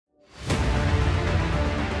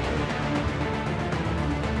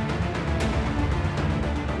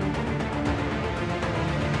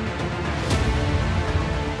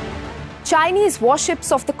Chinese warships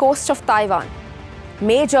off the coast of Taiwan.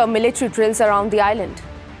 Major military drills around the island.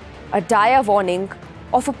 A dire warning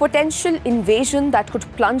of a potential invasion that could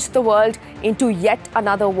plunge the world into yet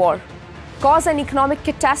another war, cause an economic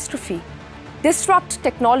catastrophe, disrupt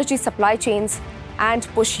technology supply chains, and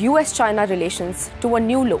push US-China relations to a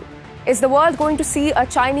new low. Is the world going to see a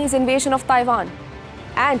Chinese invasion of Taiwan?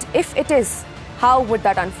 And if it is, how would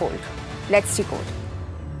that unfold? Let's decode.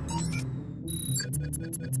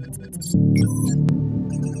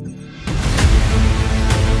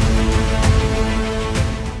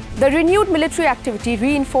 The renewed military activity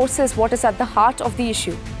reinforces what is at the heart of the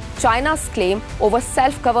issue: China's claim over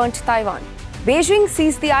self-governed Taiwan. Beijing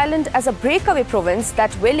sees the island as a breakaway province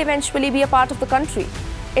that will eventually be a part of the country.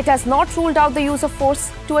 It has not ruled out the use of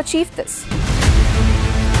force to achieve this.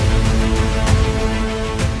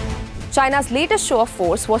 China's latest show of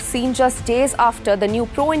force was seen just days after the new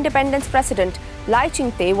pro-independence president, Lai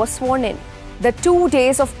Ching-te, was sworn in. The 2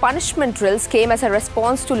 days of punishment drills came as a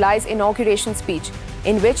response to Lai's inauguration speech,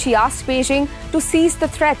 in which he asked Beijing to cease the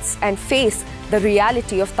threats and face the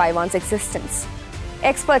reality of Taiwan's existence.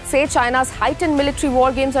 Experts say China's heightened military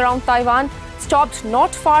war games around Taiwan stopped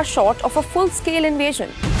not far short of a full-scale invasion.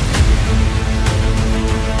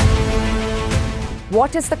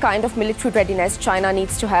 What is the kind of military readiness China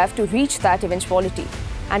needs to have to reach that eventuality?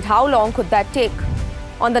 And how long could that take?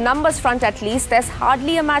 On the numbers front at least, there's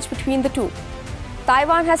hardly a match between the two.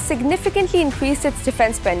 Taiwan has significantly increased its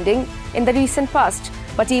defense spending in the recent past,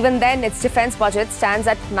 but even then its defense budget stands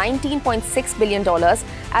at $19.6 billion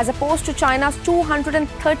as opposed to China's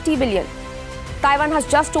 $230 billion. Taiwan has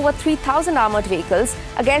just over 3,000 armored vehicles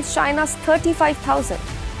against China's 35,000.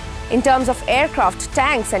 In terms of aircraft,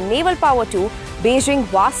 tanks and naval power too, Beijing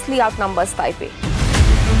vastly outnumbers Taipei.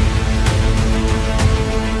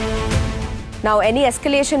 Now, any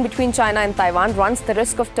escalation between China and Taiwan runs the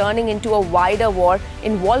risk of turning into a wider war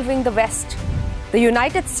involving the West. The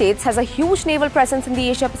United States has a huge naval presence in the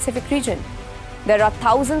Asia-Pacific region. There are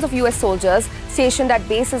thousands of US soldiers stationed at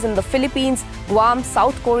bases in the Philippines, Guam,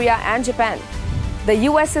 South Korea and Japan. The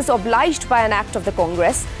US is obliged by an act of the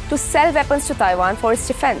Congress to sell weapons to Taiwan for its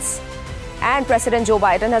defense. And President Joe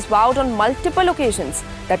Biden has vowed on multiple occasions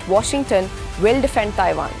that Washington will defend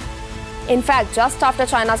Taiwan. In fact, just after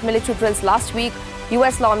China's military drills last week,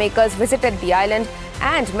 US lawmakers visited the island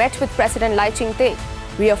and met with President Lai Ching-te,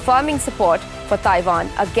 reaffirming support for Taiwan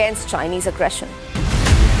against Chinese aggression.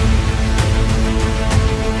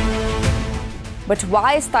 But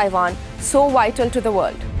why is Taiwan so vital to the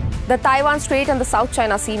world? The Taiwan Strait and the South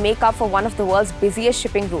China Sea make up for one of the world's busiest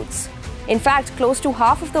shipping routes. In fact, close to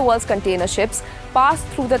half of the world's container ships pass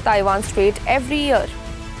through the Taiwan Strait every year.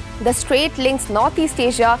 The strait links Northeast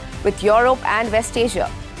Asia with Europe and West Asia.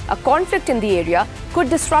 A conflict in the area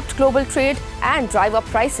could disrupt global trade and drive up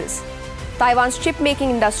prices. Taiwan's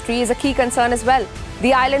chip-making industry is a key concern as well.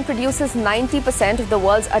 The island produces 90% of the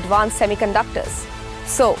world's advanced semiconductors.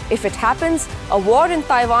 So, if it happens, a war in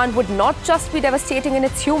Taiwan would not just be devastating in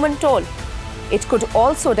its human toll, it could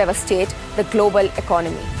also devastate the global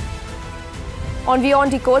economy. On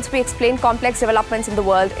WION Decodes, we explain complex developments in the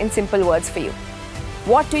world in simple words for you.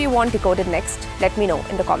 What do you want decoded next? Let me know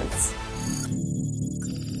in the comments.